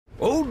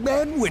Old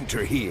Man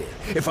Winter here.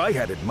 If I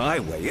had it my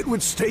way, it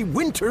would stay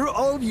winter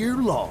all year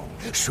long.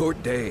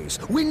 Short days,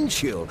 wind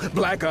chill,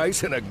 black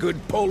ice, and a good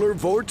polar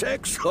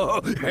vortex.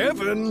 Oh,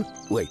 heaven!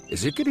 Wait,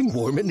 is it getting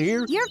warm in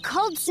here? Your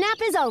cold snap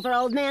is over,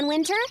 Old Man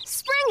Winter.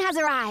 Spring has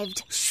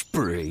arrived.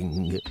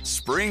 Spring.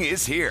 Spring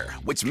is here,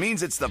 which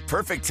means it's the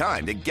perfect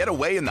time to get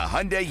away in the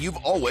Hyundai you've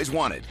always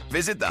wanted.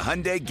 Visit the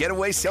Hyundai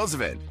Getaway Sales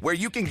Event, where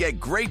you can get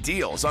great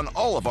deals on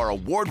all of our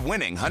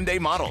award-winning Hyundai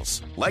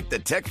models, like the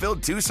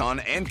tech-filled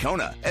Tucson and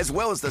Kona, as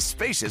well as the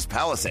spacious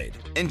Palisade.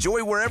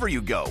 Enjoy wherever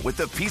you go with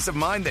the peace of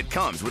mind that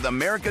comes with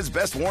America's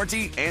best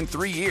warranty and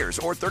 3 years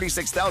or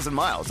 36,000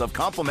 miles of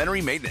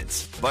complimentary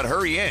maintenance. But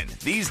hurry in,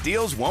 these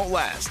deals won't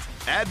last.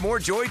 Add more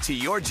joy to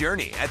your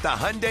journey at the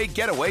Hyundai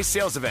Getaway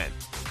Sales Event.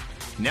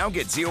 Now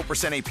get 0%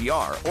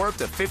 APR or up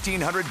to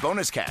 $1,500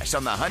 bonus cash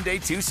on the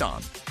Hyundai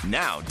Tucson.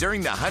 Now,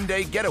 during the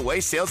Hyundai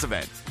Getaway Sales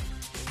Event.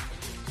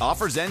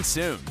 Offers end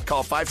soon.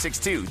 Call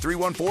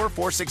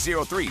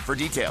 562-314-4603 for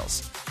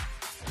details.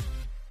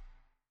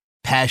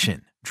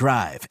 Passion,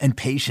 drive, and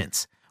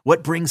patience.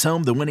 What brings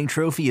home the winning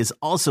trophy is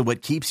also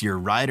what keeps your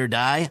ride or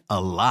die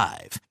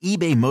alive.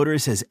 eBay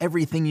Motors has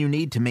everything you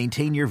need to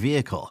maintain your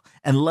vehicle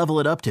and level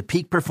it up to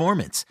peak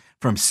performance.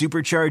 From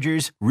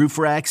superchargers, roof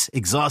racks,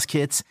 exhaust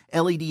kits,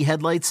 LED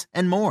headlights,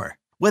 and more.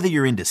 Whether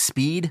you're into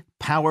speed,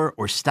 power,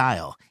 or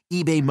style,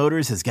 eBay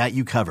Motors has got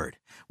you covered.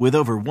 With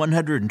over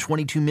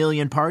 122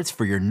 million parts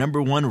for your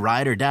number one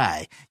ride or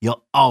die,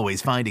 you'll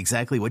always find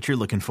exactly what you're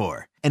looking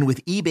for. And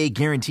with eBay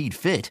Guaranteed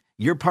Fit,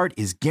 your part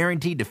is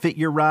guaranteed to fit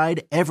your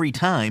ride every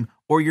time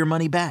or your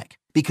money back.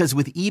 Because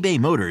with eBay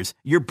Motors,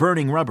 you're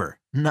burning rubber,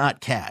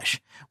 not cash.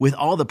 With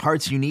all the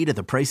parts you need at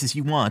the prices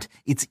you want,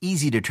 it's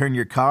easy to turn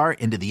your car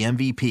into the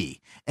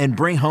MVP and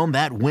bring home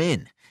that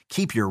win.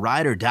 Keep your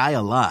ride or die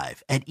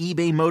alive at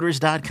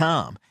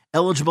ebaymotors.com.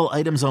 Eligible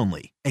items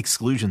only.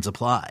 Exclusions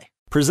apply.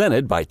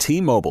 Presented by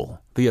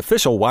T-Mobile, the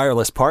official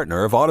wireless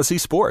partner of Odyssey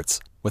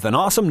Sports. With an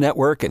awesome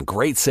network and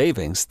great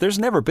savings, there's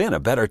never been a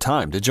better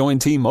time to join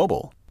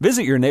T-Mobile.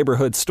 Visit your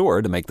neighborhood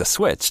store to make the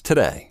switch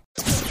today.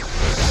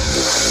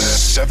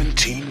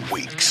 17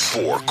 weeks,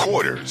 4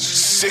 quarters,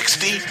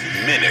 60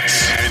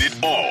 minutes, and it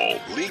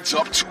all leads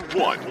up to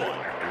one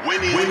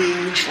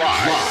winning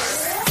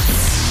drive.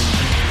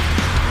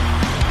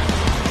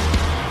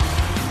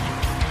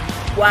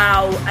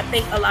 Wow, I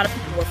think a lot of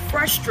people were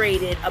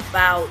frustrated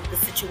about the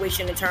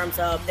situation in terms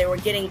of they were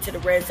getting to the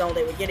red zone,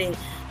 they were getting,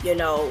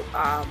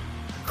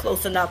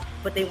 close enough,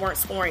 but they weren't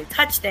scoring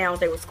touchdowns,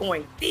 they were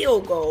scoring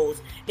field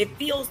goals. It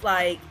feels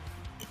like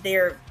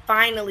they're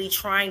finally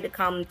trying to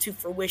come to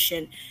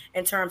fruition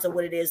in terms of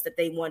what it is that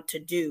they want to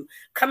do.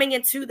 Coming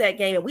into that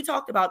game, and we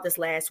talked about this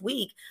last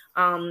week,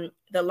 the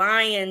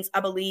Lions, I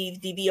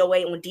believe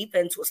DVOA on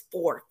defense was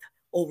 4th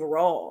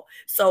overall.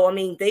 So, I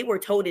mean, they were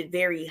touted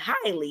very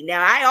highly.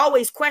 Now, I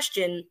always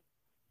question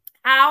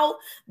how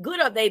good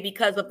are they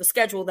because of the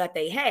schedule that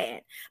they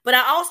had. But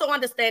I also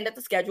understand that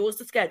the schedule is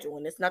the schedule,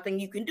 and there's nothing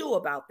you can do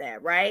about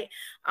that, right?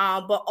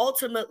 But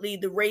ultimately,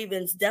 the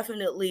Ravens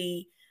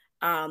definitely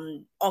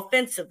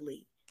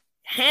offensively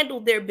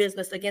handled their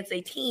business against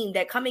a team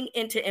that coming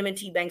into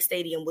M&T Bank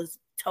Stadium was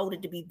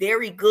touted to be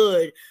very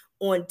good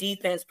on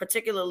defense,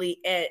 particularly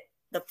at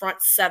the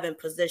front 7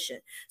 position.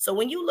 So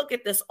when you look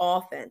at this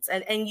offense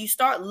and you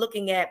start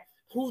looking at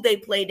who they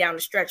play down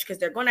the stretch, because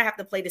they're going to have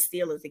to play the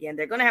Steelers again.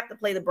 They're going to have to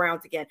play the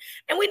Browns again.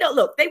 And we know,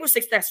 look, they were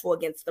successful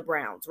against the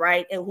Browns,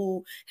 right? And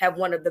who have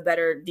one of the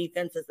better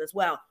defenses as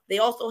well. They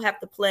also have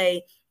to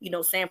play,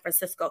 San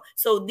Francisco.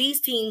 So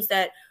these teams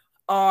that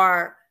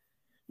are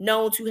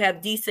known to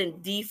have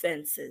decent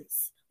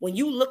defenses, when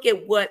you look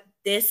at what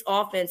this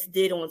offense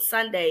did on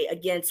Sunday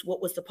against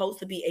what was supposed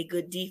to be a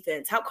good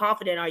defense, how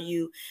confident are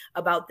you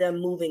about them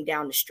moving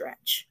down the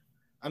stretch?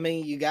 I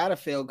mean, you got to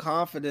feel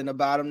confident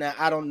about them. Now,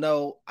 I don't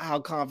know how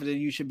confident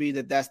you should be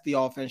that that's the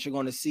offense you're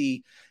going to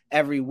see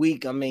every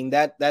week. I mean,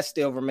 that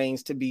still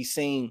remains to be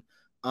seen.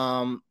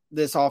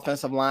 This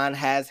offensive line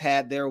has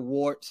had their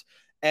warts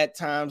at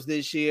times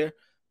this year,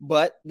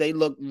 but they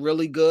look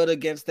really good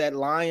against that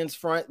Lions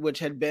front, which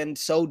had been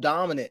so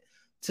dominant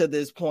to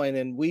this point.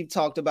 And we've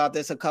talked about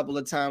this a couple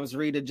of times,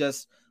 Rita,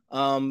 just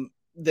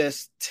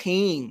this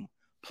team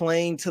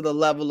playing to the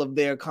level of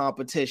their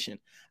competition.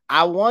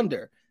 I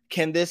wonder,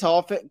 can this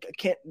offense,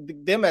 can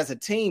them as a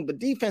team, but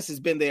defense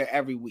has been there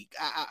every week.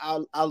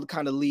 I'll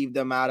kind of leave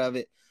them out of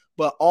it.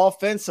 But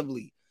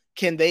offensively,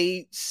 can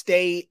they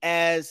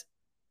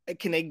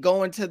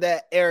go into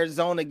that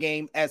Arizona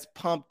game as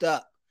pumped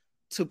up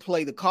to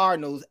play the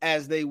Cardinals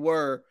as they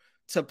were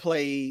to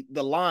play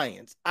the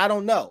Lions? I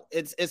don't know.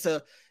 It's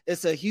a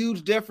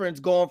huge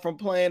difference going from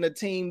playing a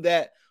team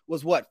that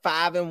was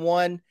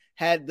 5-1,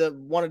 had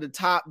one of the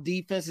top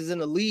defenses in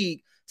the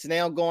league, to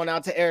now going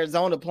out to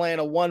Arizona playing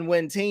a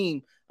 1-win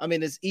team. I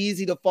mean, it's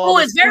easy to fall. Oh,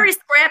 it's very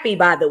scrappy,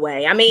 by the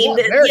way. I mean,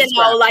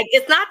 like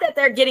it's not that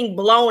they're getting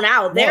blown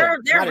out. They're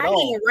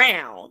hanging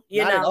around.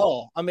 Not at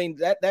all. I mean,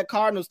 that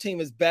Cardinals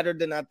team is better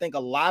than I think a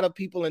lot of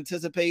people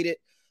anticipated.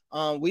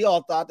 We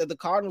all thought that the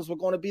Cardinals were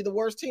going to be the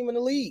worst team in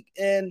the league,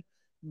 and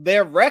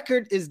their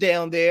record is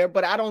down there,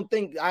 but I don't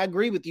think I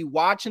agree with you.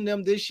 Watching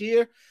them this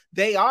year,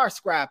 they are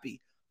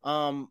scrappy.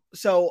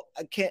 So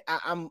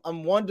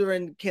I'm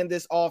wondering, can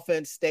this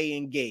offense stay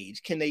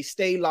engaged? Can they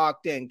stay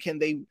locked in? Can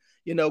they,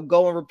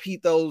 go and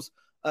repeat those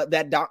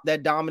that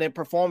dominant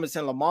performance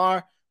in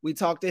Lamar? We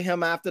talked to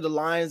him after the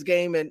Lions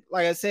game, and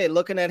like I said,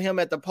 looking at him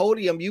at the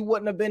podium, you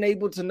wouldn't have been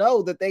able to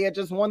know that they had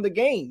just won the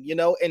game,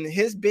 and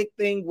his big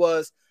thing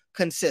was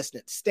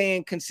consistent,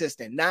 staying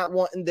consistent, not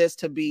wanting this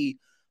to be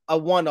a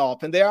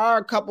one-off. And there are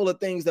a couple of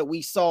things that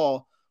we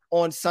saw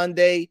on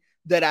Sunday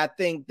that I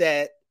think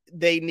that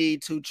they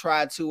need to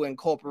try to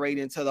incorporate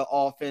into the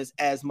offense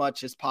as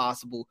much as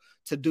possible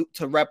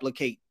to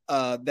replicate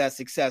that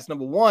success.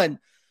 Number one,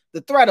 the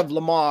threat of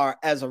Lamar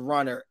as a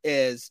runner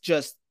is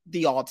just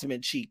the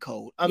ultimate cheat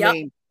code. I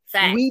mean,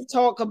 facts. We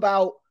talk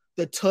about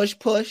the tush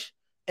push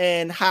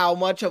and how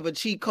much of a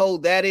cheat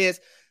code that is.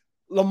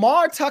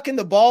 Lamar tucking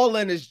the ball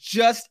in is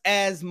just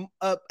as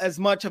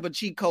much of a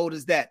cheat code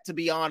as that, to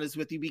be honest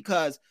with you,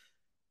 because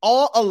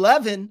all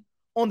 11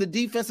 on the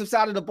defensive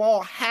side of the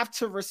ball have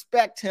to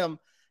respect him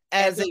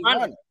as a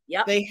runner.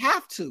 Yep. They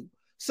have to.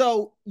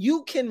 So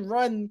you can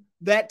run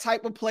that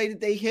type of play that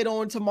they hit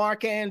on to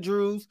Mark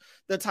Andrews,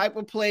 the type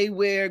of play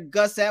where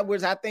Gus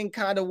Edwards, I think,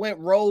 kind of went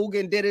rogue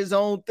and did his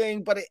own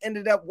thing, but it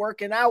ended up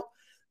working out.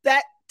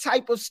 That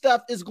type of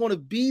stuff is going to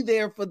be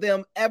there for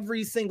them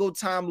every single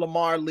time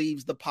Lamar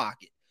leaves the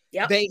pocket.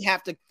 Yep. They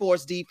have to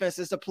force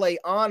defenses to play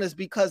honest,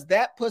 because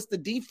that puts the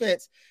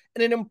defense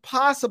in an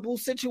impossible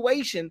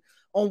situation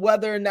on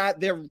whether or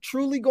not they're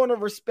truly going to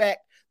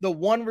respect the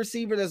one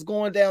receiver that's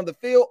going down the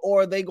field,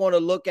 or are they going to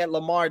look at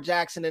Lamar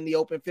Jackson in the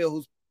open field,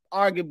 who's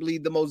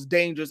arguably the most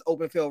dangerous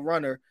open field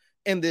runner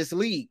in this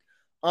league.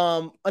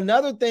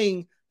 Another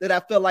thing that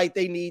I feel like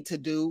they need to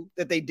do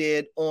that they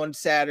did on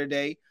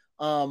Saturday,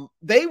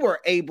 they were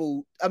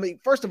able,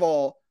 first of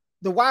all,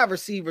 the wide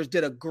receivers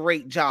did a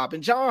great job.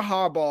 And John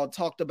Harbaugh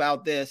talked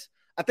about this.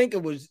 I think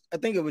it was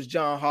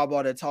John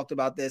Harbaugh that talked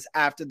about this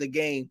after the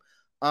game.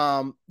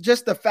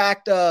 Just the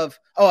fact of,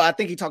 I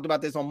think he talked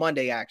about this on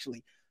Monday,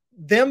 actually.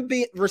 Them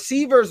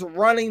receivers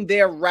running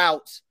their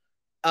routes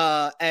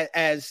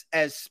as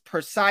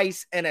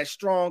precise and as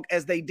strong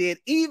as they did,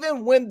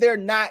 even when they're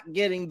not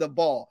getting the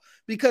ball,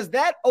 because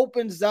that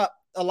opens up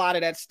a lot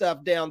of that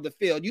stuff down the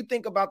field. You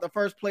think about the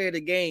first play of the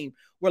game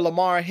where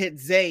Lamar hit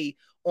Zay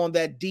on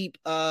that deep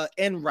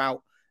end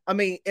route. I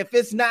mean, if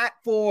it's not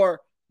for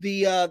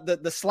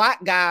the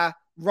slot guy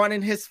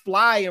running his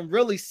fly and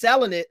really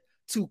selling it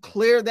to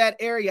clear that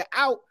area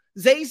out,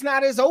 Zay's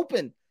not as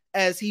open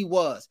as he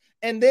was.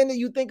 And then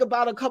you think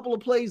about a couple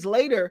of plays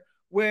later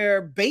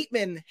where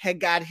Bateman had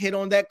got hit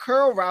on that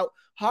curl route.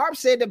 Harb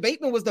said that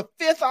Bateman was the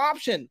fifth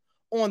option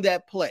on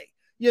that play.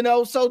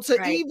 So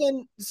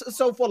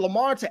so for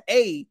Lamar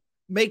to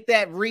make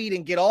that read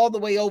and get all the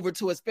way over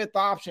to his fifth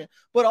option,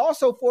 but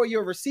also for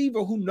your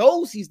receiver who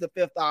knows he's the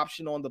fifth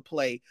option on the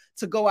play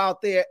to go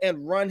out there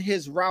and run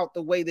his route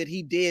the way that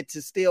he did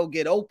to still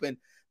get open.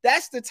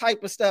 That's the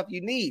type of stuff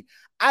you need.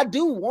 I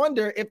do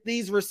wonder if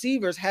these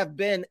receivers have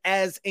been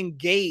as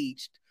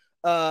engaged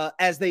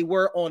as they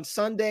were on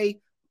Sunday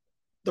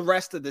the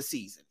rest of the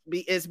season.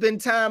 It's been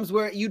times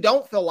where you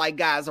don't feel like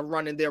guys are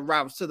running their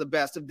routes to the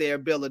best of their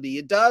ability.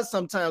 It does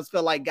sometimes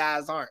feel like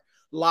guys aren't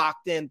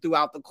locked in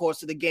throughout the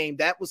course of the game.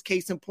 That was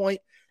case in point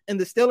in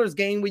the Steelers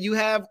game where you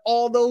have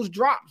all those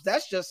drops.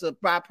 That's just a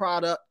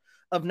byproduct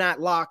of not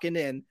locking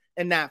in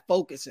and not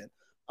focusing.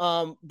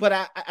 But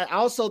I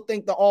also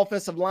think the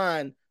offensive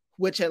line,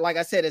 which, like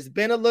I said, has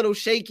been a little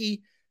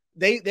shaky,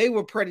 they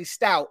were pretty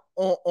stout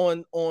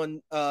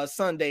on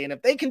Sunday. And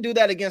if they can do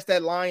that against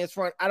that Lions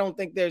front, I don't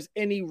think there's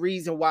any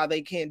reason why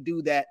they can't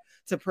do that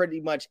to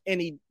pretty much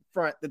any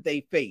front that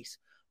they face.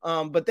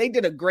 But they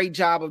did a great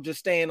job of just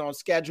staying on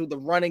schedule. The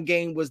running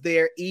game was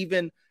there,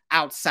 even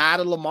outside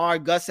of Lamar.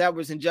 Gus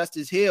Edwards and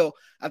Justice Hill,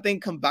 I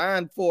think,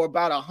 combined for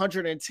about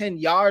 110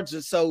 yards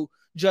or so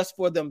just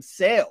for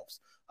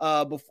themselves.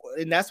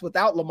 And that's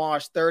without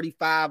Lamar's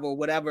 35 or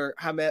whatever,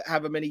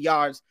 however many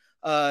yards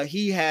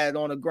he had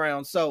on the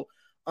ground. So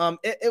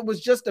it was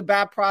just a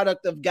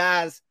byproduct of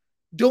guys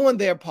doing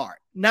their part,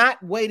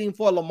 not waiting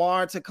for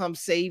Lamar to come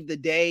save the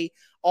day.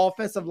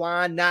 Offensive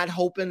line not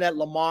hoping that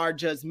Lamar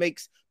just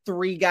makes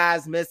three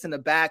guys miss in the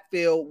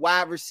backfield.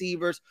 Wide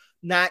receivers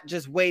not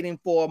just waiting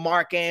for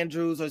Mark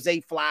Andrews or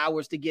Zay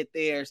Flowers to get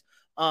theirs.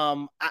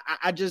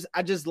 I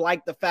just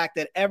like the fact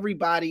that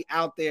everybody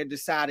out there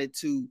decided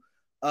to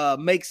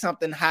make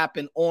something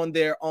happen on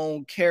their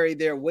own, carry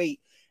their weight.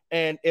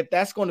 And if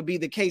that's going to be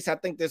the case, I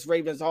think this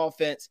Ravens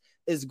offense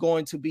is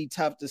going to be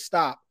tough to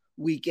stop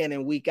week in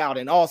and week out.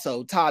 And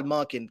also, Todd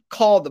Monken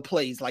called the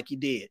plays like he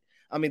did.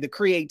 I mean, the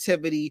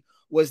creativity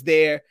was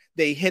there.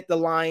 They hit the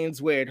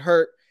Lions where it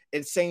hurt.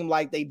 It seemed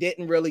like they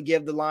didn't really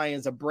give the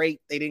Lions a break.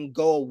 They didn't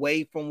go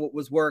away from what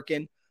was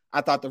working.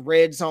 I thought the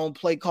red zone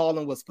play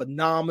calling was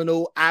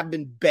phenomenal. I've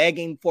been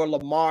begging for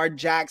Lamar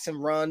Jackson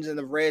runs in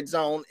the red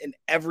zone in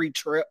every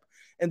trip,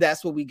 and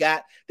that's what we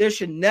got. There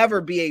should never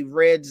be a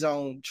red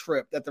zone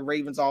trip that the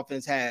Ravens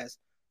offense has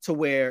to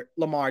where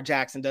Lamar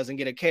Jackson doesn't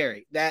get a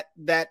carry.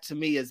 That to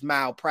me is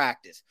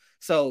malpractice.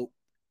 So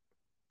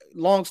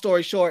long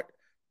story short,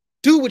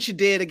 do what you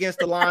did against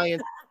the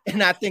Lions.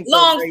 And I think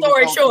long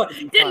story short,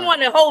 didn't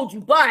want to hold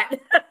you, but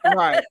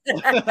right.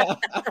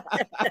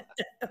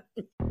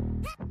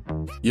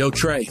 Yo,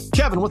 Trey.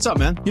 Kevin, what's up,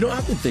 man? You know,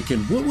 I've been thinking,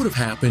 what would have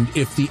happened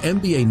if the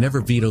NBA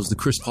never vetoes the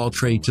Chris Paul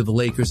trade to the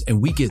Lakers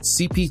and we get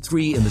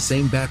CP3 in the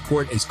same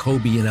backcourt as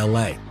Kobe in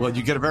LA? Well,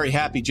 you get a very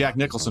happy Jack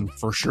Nicholson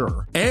for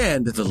sure.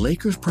 And the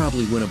Lakers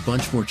probably win a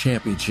bunch more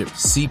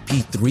championships.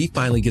 CP3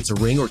 finally gets a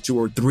ring or 2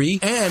 or 3,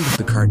 and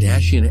the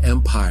Kardashian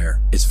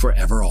empire is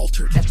forever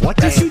altered. What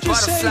did you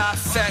just say?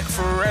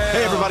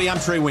 Hey, everybody, I'm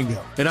Trey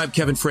Wingo. And I'm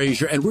Kevin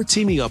Frazier, and we're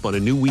teaming up on a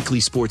new weekly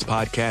sports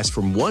podcast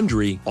from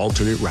Wondery,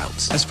 Alternate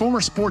Routes. As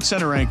former Sports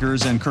Center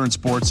anchors and current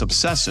sports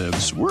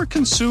obsessives, we're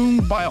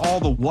consumed by all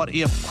the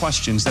what-if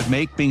questions that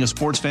make being a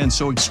sports fan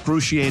so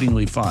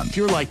excruciatingly fun. If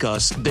you're like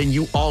us, then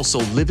you also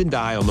live and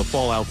die on the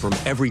fallout from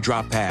every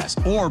drop pass.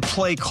 Or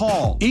play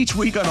call. Each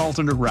week on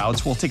Alternate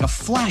Routes, we'll take a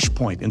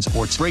flashpoint in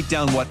sports, break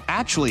down what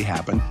actually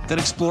happened, then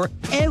explore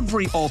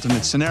every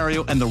alternate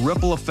scenario and the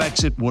ripple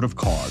effects it would have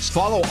caused.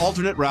 Follow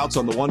Alternate Routes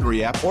on the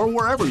Wondery app or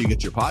wherever you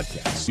get your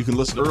podcasts. You can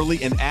listen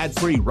early and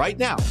ad-free right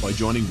now by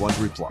joining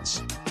Wondery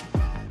Plus.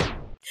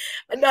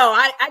 No,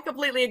 I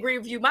completely agree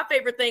with you. My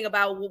favorite thing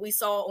about what we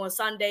saw on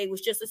Sunday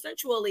was just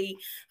essentially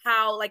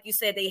how, like you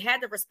said, they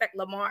had to respect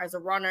Lamar as a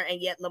runner,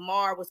 and yet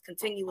Lamar was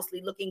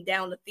continuously looking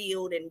down the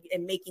field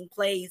and making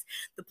plays.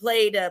 The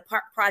play to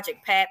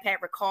Project Pat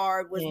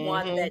Ricard was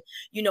one that,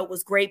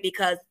 was great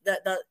because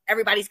the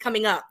everybody's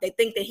coming up. They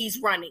think that he's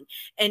running,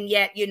 and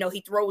yet,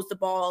 he throws the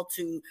ball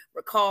to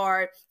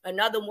Ricard.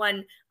 Another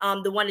one,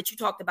 the one that you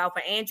talked about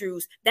for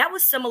Andrews, that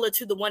was similar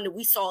to the one that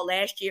we saw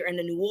last year in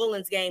the New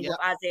Orleans game with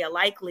Isaiah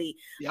Likely.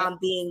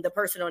 Being the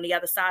person on the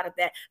other side of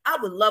that. I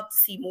would love to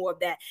see more of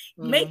that.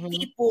 Make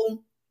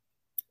people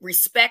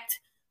respect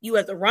you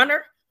as a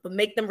runner, but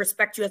make them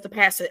respect you as a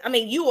passer. I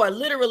mean, you are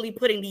literally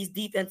putting these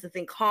defenses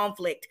in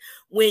conflict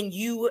when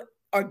you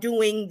are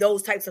doing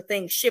those types of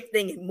things,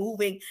 shifting and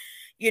moving,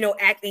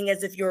 acting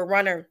as if you're a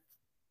runner,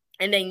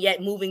 and then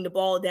yet moving the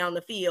ball down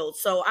the field.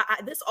 So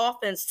this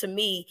offense, to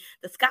me,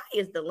 the sky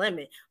is the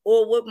limit.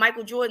 Or what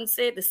Michael Jordan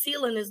said, the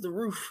ceiling is the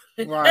roof.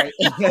 Right.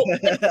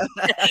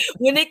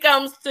 When it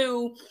comes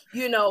to,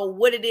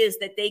 what it is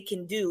that they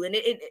can do. And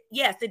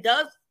yes, it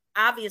does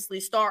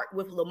obviously start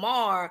with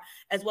Lamar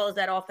as well as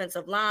that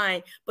offensive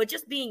line, but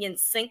just being in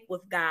sync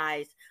with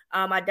guys,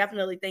 I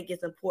definitely think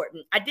is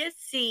important. I did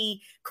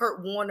see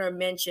Kurt Warner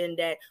mention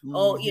that,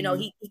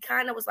 he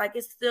kind of was like,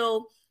 it's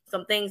still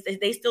some things,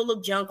 they still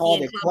look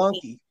junky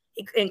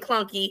and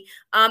clunky.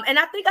 And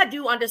I think I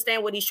do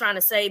understand what he's trying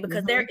to say,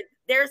 because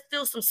there's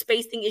still some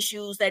spacing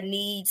issues that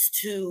needs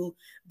to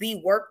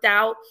be worked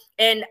out.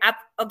 And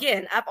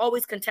I've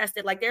always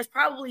contested, like, there's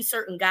probably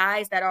certain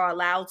guys that are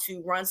allowed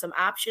to run some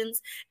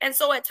options. And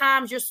so at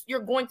times you're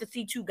going to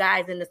see 2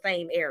 guys in the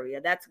same area.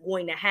 That's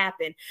going to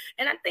happen.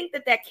 And I think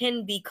that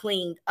can be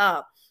cleaned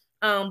up.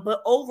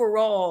 But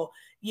overall,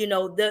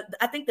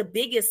 I think the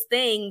biggest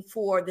thing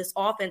for this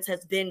offense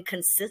has been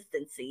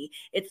consistency.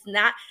 It's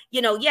not,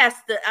 yes,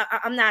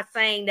 I'm not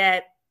saying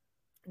that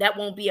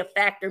won't be a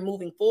factor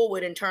moving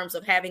forward in terms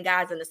of having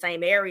guys in the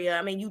same area.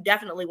 I mean, you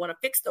definitely want to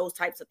fix those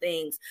types of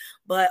things,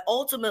 but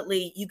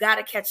ultimately you got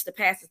to catch the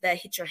passes that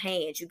hit your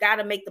hands. You got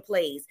to make the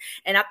plays.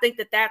 And I think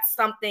that that's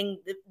something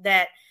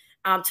that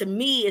to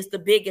me is the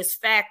biggest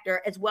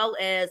factor, as well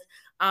as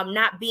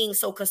not being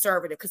so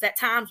conservative, because at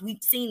times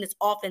we've seen this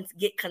offense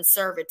get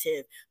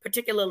conservative,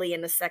 particularly in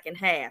the second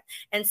half.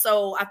 And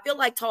so I feel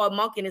like Todd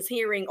Monken is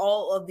hearing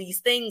all of these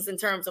things in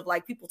terms of,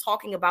 like, people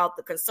talking about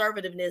the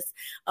conservativeness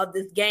of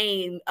this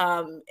game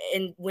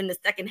and when the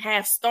second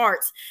half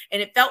starts.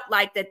 And it felt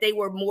like that they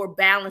were more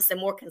balanced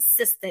and more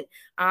consistent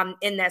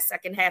in that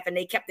second half, and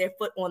they kept their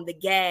foot on the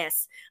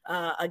gas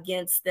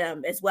against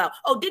them as well.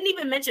 Oh, didn't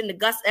even mention the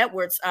Gus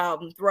Edwards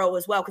throw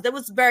as well, because it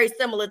was very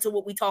similar to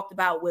what we talked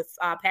about with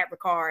Pat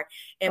Ricard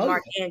and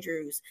Mark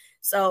Andrews.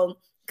 So,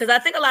 because I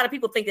think a lot of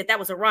people think that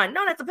was a run.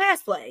 No, that's a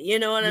pass play. You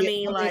know what I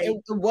mean? Like,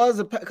 it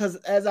was because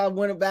as I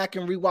went back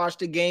and rewatched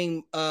the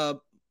game,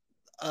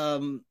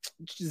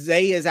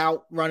 Zay is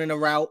out running a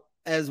route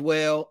as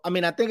well. I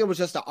mean, I think it was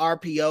just an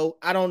RPO.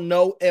 I don't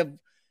know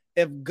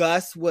if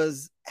Gus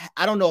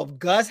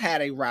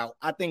had a route.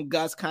 I think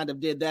Gus kind of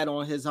did that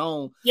on his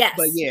own. Yes.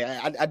 But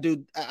yeah, I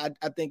do. I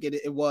think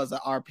it was an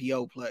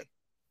RPO play.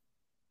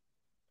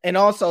 And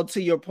also,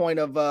 to your point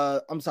of,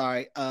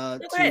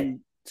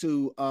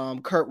 to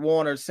Kurt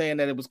Warner saying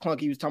that it was clunky.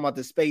 He was talking about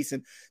the space,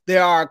 and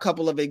there are a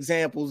couple of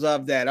examples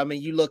of that. I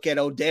mean, you look at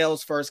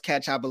Odell's first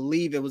catch. I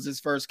believe it was his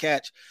first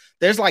catch.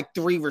 There's like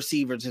 3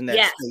 receivers in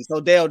that space.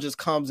 Odell just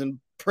comes and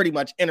pretty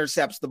much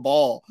intercepts the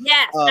ball.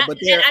 Yes, and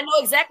I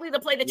know exactly the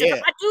play that you're.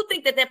 I do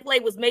think that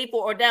play was made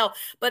for Odell,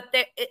 but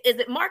is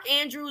it Mark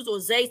Andrews or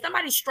Zay?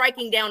 Somebody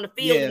striking down the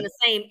field in the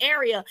same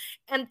area,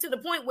 and to the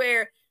point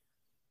where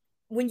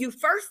when you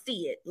first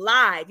see it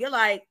live, you're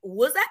like,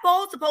 was that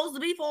ball supposed to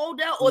be for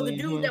Odell or the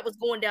dude that was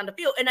going down the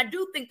field? And I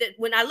do think that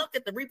when I looked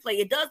at the replay,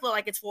 it does look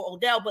like it's for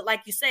Odell, but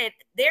like you said,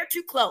 they're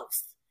too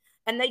close.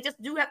 And they just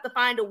do have to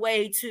find a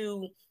way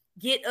to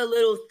get a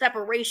little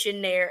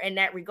separation there in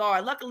that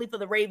regard. Luckily for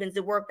the Ravens,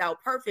 it worked out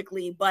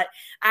perfectly. But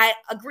I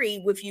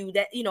agree with you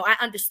that, I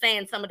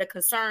understand some of the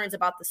concerns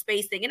about the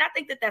spacing. And I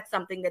think that that's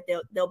something that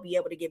they'll be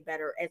able to get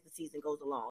better as the season goes along.